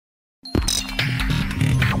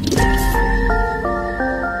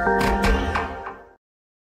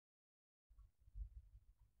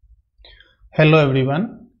Hello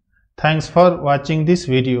everyone, thanks for watching this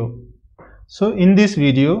video. So in this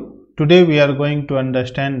video, today we are going to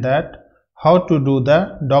understand that how to do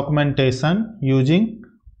the documentation using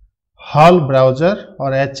HAL Browser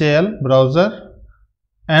or HAL Browser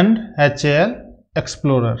and HAL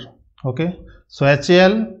Explorer. Okay, so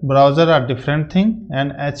HAL Browser are different thing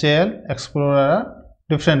and HAL Explorer are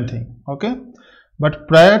different thing. Okay, but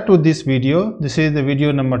prior to this video, this is the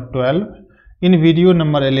video number 12. In video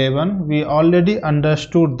number 11, we already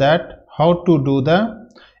understood that how to do the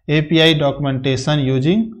API documentation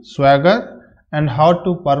using Swagger and how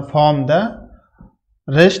to perform the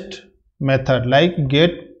REST method like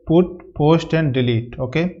get, put, post and delete.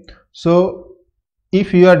 Okay, so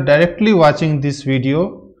if you are directly watching this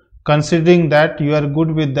video, considering that you are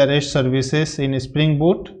good with the REST services in Spring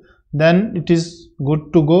Boot, then it is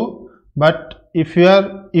good to go. But if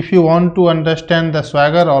you want to understand the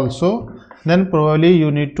Swagger also, then probably you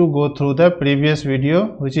need to go through the previous video,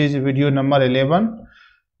 which is video number 11.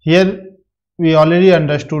 Here we already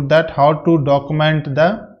understood that how to document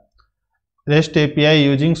the REST API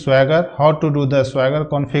using Swagger, how to do the Swagger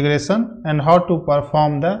configuration and how to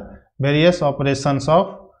perform the various operations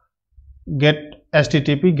of get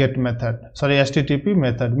HTTP get method. HTTP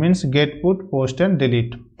method means get, put, post and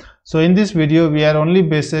delete. So in this video we are only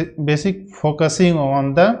basic focusing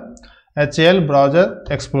on the HAL Browser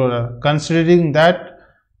Explorer, considering that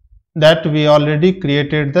we already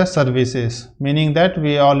created the services, meaning that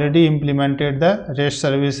we already implemented the REST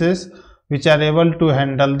services which are able to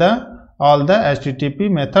handle all the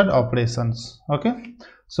HTTP method operations. Okay,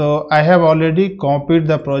 so I have already copied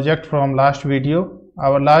the project from last video.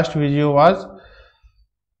 Our last video was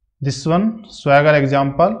this one, Swagger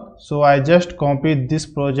example. So I just copied this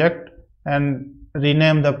project and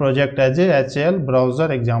rename the project as a HAL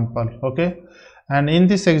Browser example. Okay, and in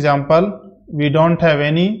this example we don't have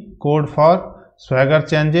any code for Swagger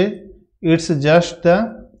changes. It's just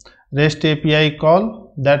the REST API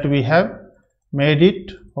call that we have made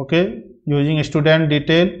it. Okay, using student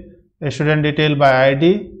detail by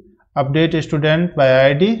ID, update a student by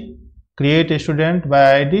ID, create a student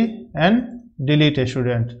by ID and delete a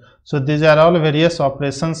student. So these are all various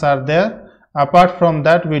operations are there. Apart from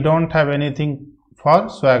that, we don't have anything for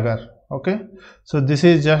Swagger. Okay, so this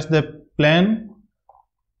is just the plain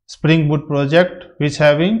Spring Boot project which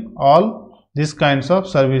having all these kinds of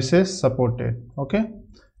services supported. Okay,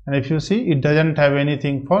 and if you see, it doesn't have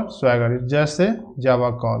anything for Swagger, it's just a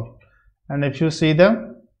Java call. And if you see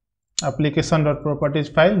the application.properties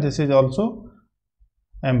file, this is also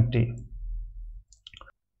empty.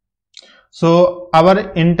 So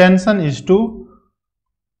our intention is to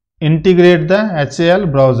integrate the HAL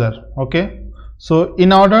browser. Okay, so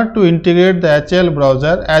in order to integrate the HAL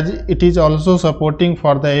browser, as it is also supporting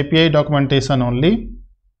for the API documentation only,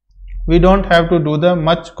 we don't have to do the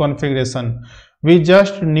much configuration. We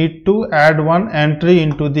just need to add one entry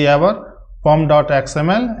into our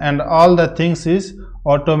pom.xml and all the things is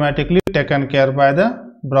automatically taken care by the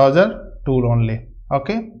browser tool only.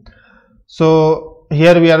 Okay, so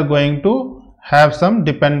here we are going to have some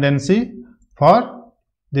dependency for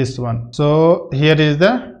this one. So here is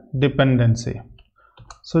the dependency.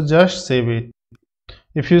 So just save it.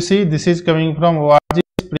 If you see, this is coming from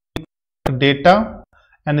Spring Data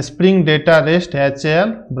and Spring Data REST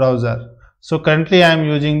HAL browser. So currently I am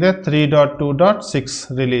using the 3.2.6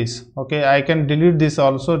 release. Okay, I can delete this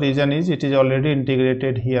also. Reason is it is already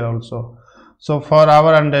integrated here also. So for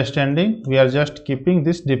our understanding, we are just keeping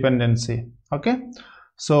this dependency. Okay,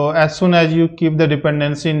 so as soon as you keep the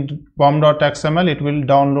dependency in pom.xml, it will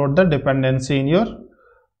download the dependency in your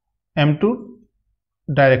M2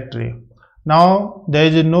 directory. Now there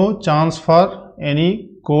is no chance for any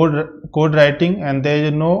code writing and there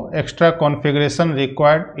is no extra configuration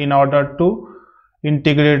required in order to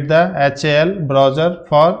integrate the HAL browser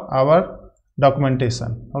for our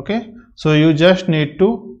documentation. Okay, so you just need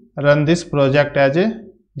to run this project as a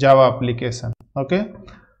Java application. Okay,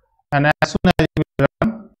 and as soon as we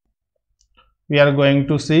run, we are going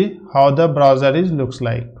to see how the browser looks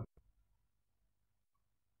like.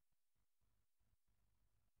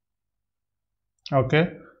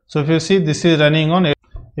 Okay, so if you see, this is running on it.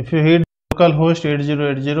 If you hit localhost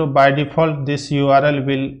 8080, by default this URL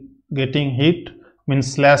will getting hit,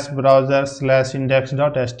 means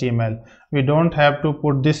 /browser/index.html. we don't have to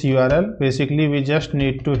put this URL. Basically we just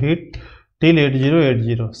need to hit till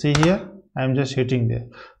 8080. See here, I am just hitting there.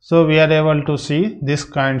 So we are able to see this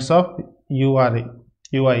kinds of UI.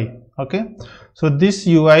 Okay, so this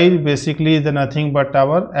UI basically is nothing but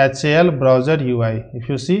our HAL browser UI. If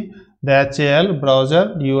you see, the HAL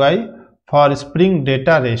browser UI for Spring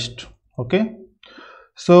Data REST. Okay,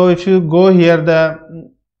 So if you go here,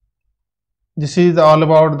 this is all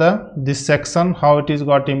about this section, how it is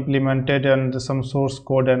got implemented and some source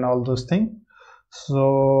code and all those things.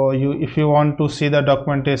 So if you want to see the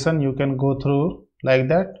documentation, you can go through like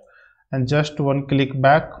that and just one click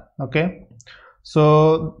back. Okay,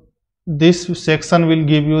 so this section will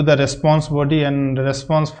give you the response body and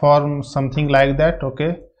response form, something like that.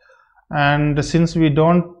 Okay, and since we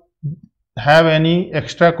don't have any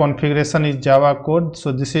extra configuration is Java code,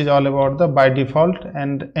 so this is all about the by default,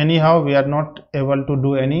 and anyhow we are not able to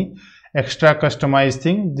do any extra customized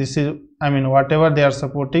thing. This is, I mean, whatever they are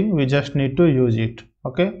supporting, we just need to use it.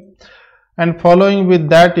 Okay, and following with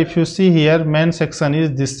that, if you see here, main section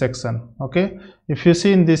is this section. Okay, if you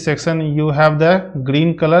see in this section, you have the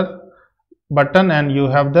green color button and you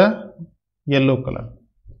have the yellow color,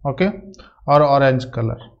 okay, or orange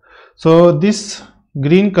color. So this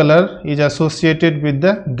green color is associated with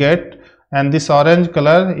the get and this orange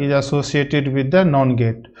color is associated with the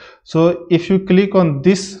non-get. So if you click on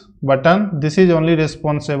this button, this is only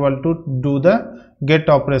responsible to do the get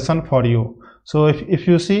operation for you. So if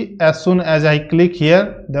you see, as soon as I click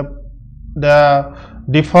here, the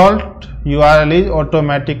default URL is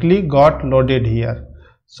automatically got loaded here.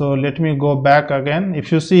 So let me go back again. If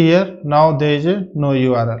you see here, now there is no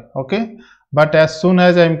URL. Okay, but as soon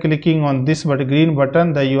as I am clicking on this green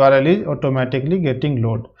button, the URL is automatically getting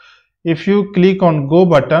loaded. If you click on go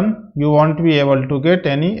button, you won't be able to get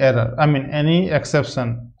any error, I mean any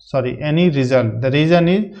exception, sorry, any result. The reason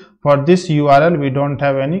is, for this URL we don't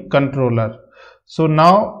have any controller. So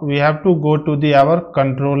now we have to go to our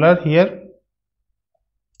controller here,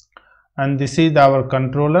 and this is our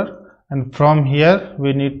controller, and from here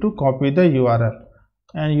we need to copy the URL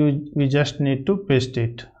and we just need to paste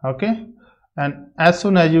it. Okay, and as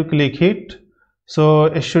soon as you click it, so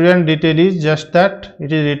a student detail is just that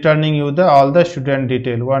it is returning you all the student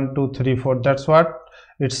detail 1 2 3 4. That's what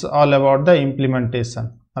it's all about, the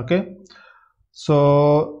implementation. Okay,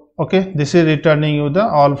 so okay, this is returning you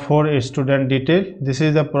all 4 student detail. This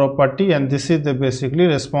is the property and this is the basically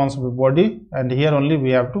responsive body, and here only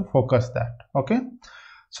we have to focus that. Okay,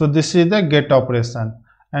 so this is the get operation,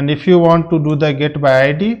 and if you want to do the get by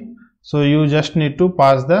ID, so you just need to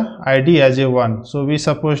pass the ID as a 1. So we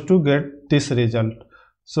supposed to get this result.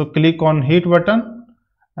 So click on hit button,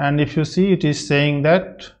 and if you see, it is saying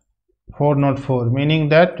that 404, meaning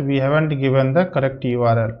that we haven't given the correct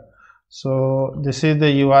URL. So this is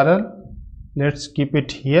the URL. Let's keep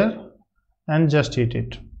it here and just hit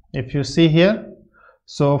it. If you see here,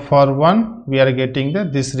 so for 1 we are getting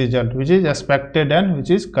this result, which is expected and which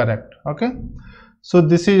is correct. Okay, so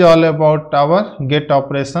this is all about our get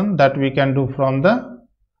operation that we can do from the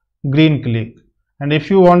green click. And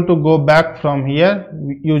if you want to go back from here,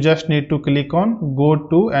 you just need to click on go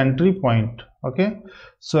to entry point. Okay,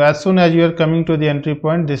 so as soon as you are coming to the entry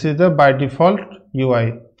point, this is the by default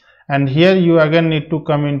UI, and here you again need to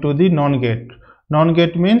come into the non-get.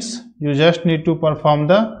 Non-get means you just need to perform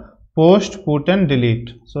the post, put and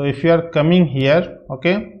delete. So if you are coming here,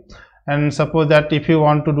 okay, and suppose that if you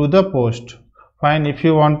want to do the post, fine. If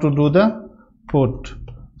you want to do the put,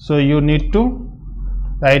 so you need to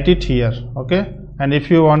write it here. Okay, and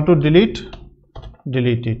if you want to delete,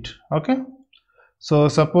 delete it. Okay, so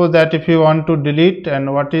suppose that if you want to delete,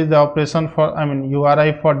 and what is the operation for, I mean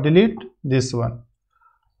URI for delete, this one.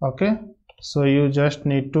 Okay, so you just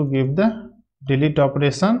need to give the delete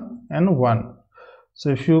operation and 1. So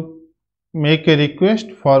if you make a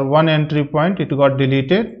request for 1 entry point, it got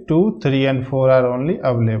deleted, 2 3 and 4 are only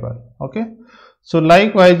available. Okay, so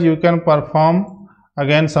likewise you can perform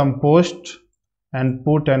again some post and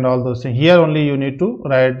put and all those things. Here only you need to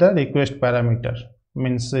write the request parameter,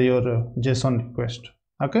 means your JSON request.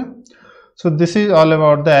 Okay, so this is all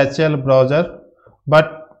about the HAL browser,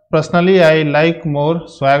 but personally I like more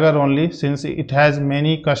Swagger only, since it has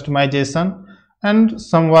many customization and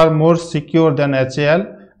some are more secure than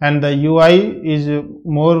HAL, and the UI is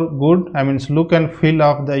more good. I mean look and feel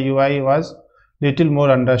of the UI was little more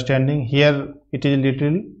understanding. Here it is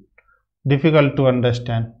little difficult to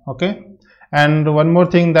understand. Okay, and one more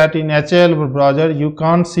thing, that in HAL browser you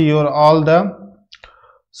can't see all the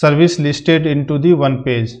service listed into the one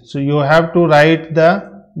page. So you have to write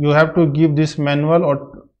you have to give this manual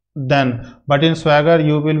or then, but in Swagger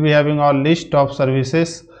you will be having a list of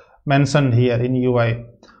services mentioned here in UI.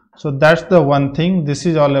 So that's the one thing. This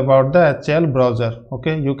is all about the HAL browser.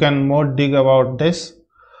 Okay, you can more dig about this.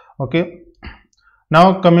 Okay,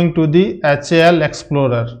 now coming to the HAL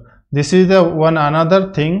Explorer. This is the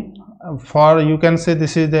another thing for, you can say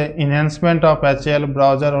this is the enhancement of HAL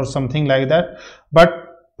browser or something like that, but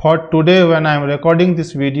for today when I am recording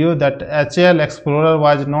this video, that HAL Explorer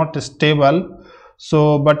was not stable.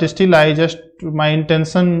 So but still my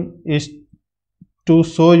intention is to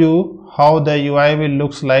show you how the UI will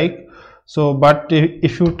looks like. So but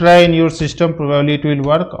if you try in your system, probably it will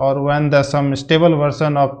work, or when some stable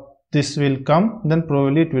version of this will come, then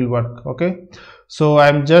probably it will work. Okay, so I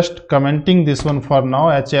am just commenting this one for now,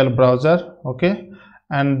 HAL browser. Okay,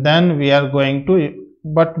 and then we are going to,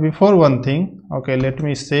 but before one thing, okay, let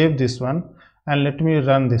me save this one and let me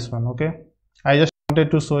run this one. Okay, I just wanted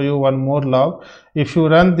to show you one more log. If you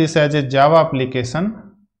run this as a Java application,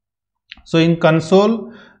 so in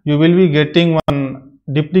console you will be getting one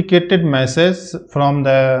deprecated message from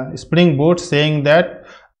the Springboard saying that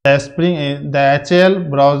the HAL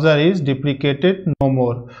browser is deprecated no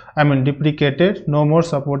more. I mean deprecated, no more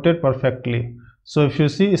supported perfectly. So if you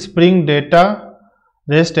see Spring Data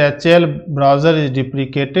REST HAL browser is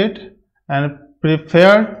deprecated and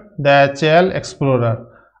preferred the HAL Explorer.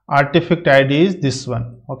 Artifact ID is this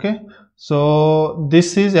one. Okay, so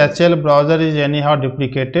this is HAL browser is anyhow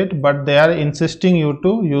deprecated, but they are insisting you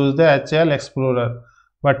to use the HAL Explorer.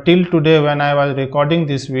 But till today when I was recording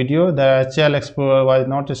this video, the HAL Explorer was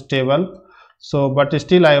not stable. So but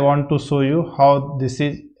still I want to show you how this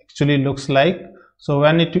is actually looks like. So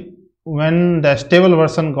when the stable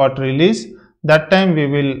version got released, that time we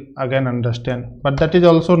will again understand, but that is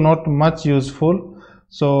also not much useful.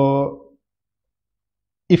 So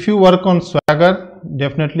if you work on Swagger,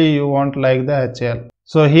 definitely you won't like the HAL.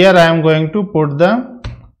 So here I am going to put the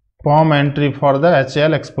POM entry for the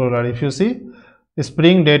HAL Explorer. If you see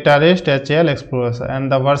Spring Data REST HAL Explorer,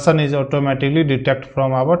 and the version is automatically detect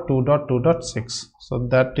from our 2.2.6. so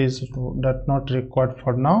that not required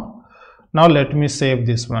for now. Now let me save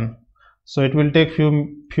this one. So it will take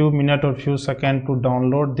few minutes or few seconds to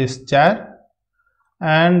download this jar.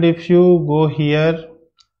 And if you go here,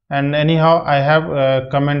 and anyhow I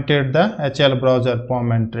have commented the HAL browser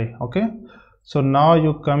POM entry. Okay, so now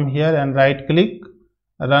you come here and right click,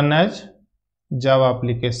 run as Java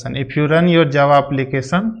application. If you run your Java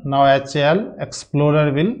application, now HAL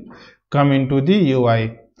Explorer will come into the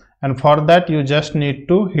UI, and for that you just need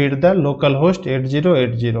to hit the localhost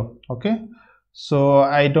 8080. Okay, so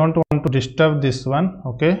I don't want to disturb this one.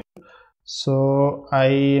 Okay, so I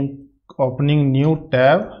am opening new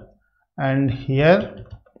tab, and here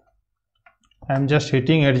I am just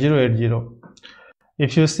hitting 8080.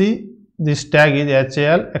 If you see, this tag is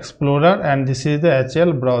HAL Explorer and this is the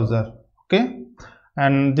HAL browser. Okay,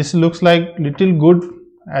 and this looks like little good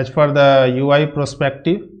as for the UI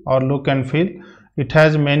perspective or look and feel. It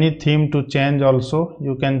has many themes to change also.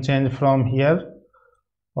 You can change from here.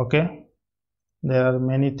 Okay, there are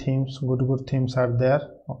many themes, good themes are there.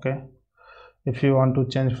 Okay, if you want to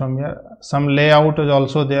change from here, some layout is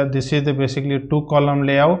also there. This is the basically 2-column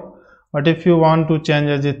layout, but if you want to change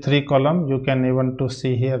as a 3-column, you can even to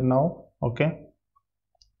see here now. Okay,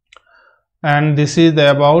 and this is the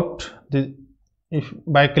about the, if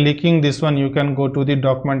by clicking this one you can go to the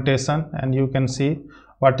documentation and you can see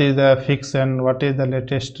what is the fix and what is the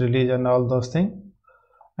latest release and all those things.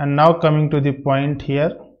 And now coming to the point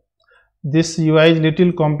here, this UI is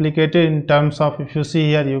little complicated in terms of, if you see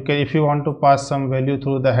here, you can, if you want to pass some value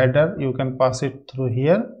through the header, you can pass it through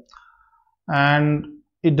here, and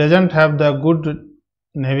it doesn't have the good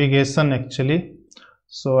navigation actually.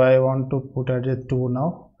 So I want to put as a 2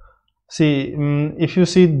 now. See, if you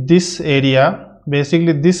see this area,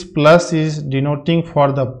 basically this plus is denoting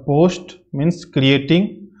for the post, means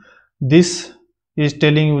creating. This is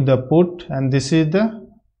telling you the put, and this is the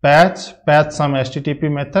patch some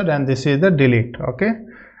HTTP method, and this is the delete. Okay,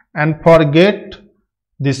 and for get,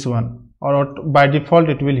 this one, or by default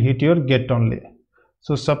it will hit your get only.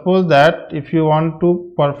 So suppose that if you want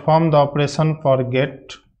to perform the operation for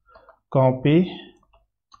get, copy,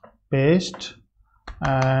 paste,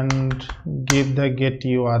 and give the get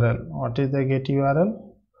URL. What is the get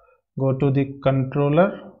URL? Go to the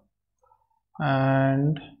controller,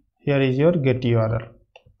 and here is your get URL.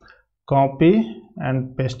 Copy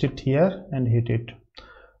and paste it here and hit it.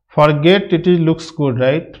 For get, it looks good,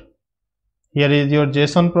 right? Here is your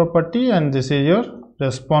JSON property and this is your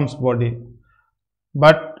response body.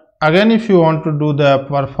 But again, if you want to do the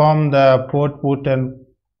perform the put and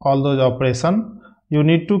all those operations, you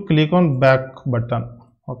need to click on back button.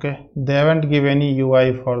 Okay, they haven't give any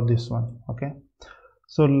UI for this one. Okay,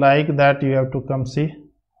 so like that you have to come see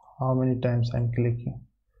how many times I'm clicking,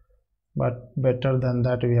 but better than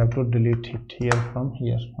that we have to delete it here from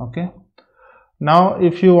here. Okay, now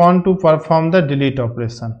if you want to perform the delete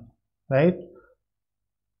operation, right,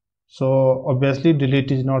 So obviously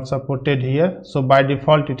delete is not supported here, so by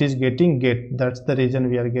default it is getting get. That's the reason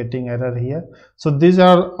we are getting error here. So these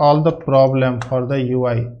are all the problem for the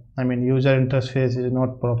UI, I mean user interface is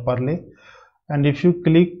not properly. And if you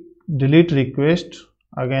click delete request,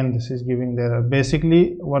 again this is giving the error.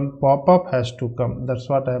 Basically one pop-up has to come, that's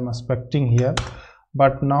what I am expecting here,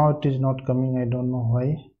 but now it is not coming. I don't know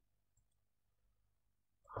why.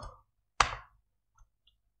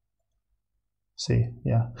 See,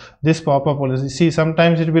 yeah, this pop-up policy, see,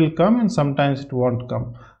 sometimes it will come and sometimes it won't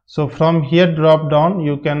come. So from here drop down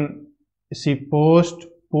you can see post,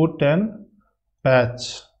 put and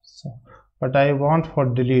patch. So, but I want for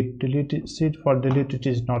delete it, for delete it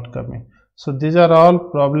is not coming. So these are all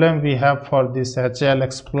problem we have for this HAL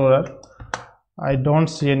Explorer. I don't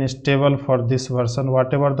see any stable for this version.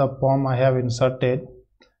 Whatever the POM I have inserted,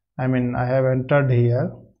 I mean I have entered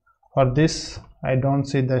here, for this I don't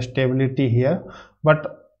see the stability here. But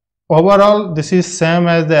overall this is same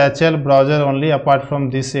as the HAL browser, only apart from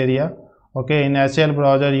this area. Okay, in HAL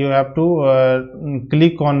browser you have to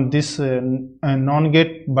click on this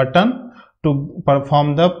non-get button to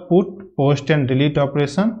perform the put, post and delete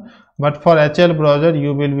operation. But for HAL browser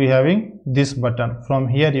you will be having this button, from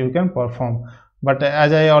here you can perform. But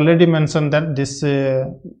as I already mentioned that this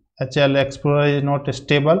HAL Explorer is not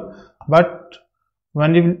stable, but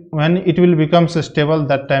when it will become stable,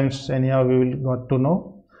 that times anyhow we will got to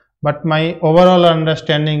know. But my overall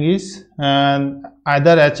understanding is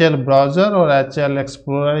either HAL browser or HAL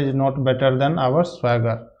Explorer is not better than our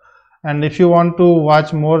Swagger. And if you want to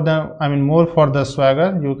watch more than, I mean more for the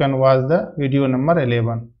Swagger, you can watch the video number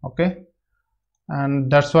 11. Okay, and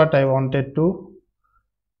that's what I wanted to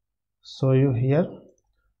show you here.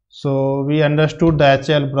 So we understood the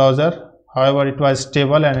HAL browser, however it was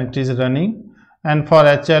stable and it is running, and for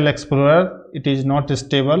HAL Explorer it is not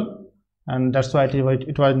stable, and that's why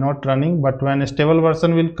it was not running. But when a stable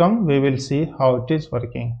version will come, we will see how it is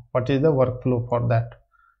working, what is the workflow for that.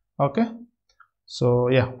 Okay, so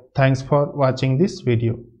yeah, thanks for watching this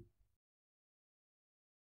video.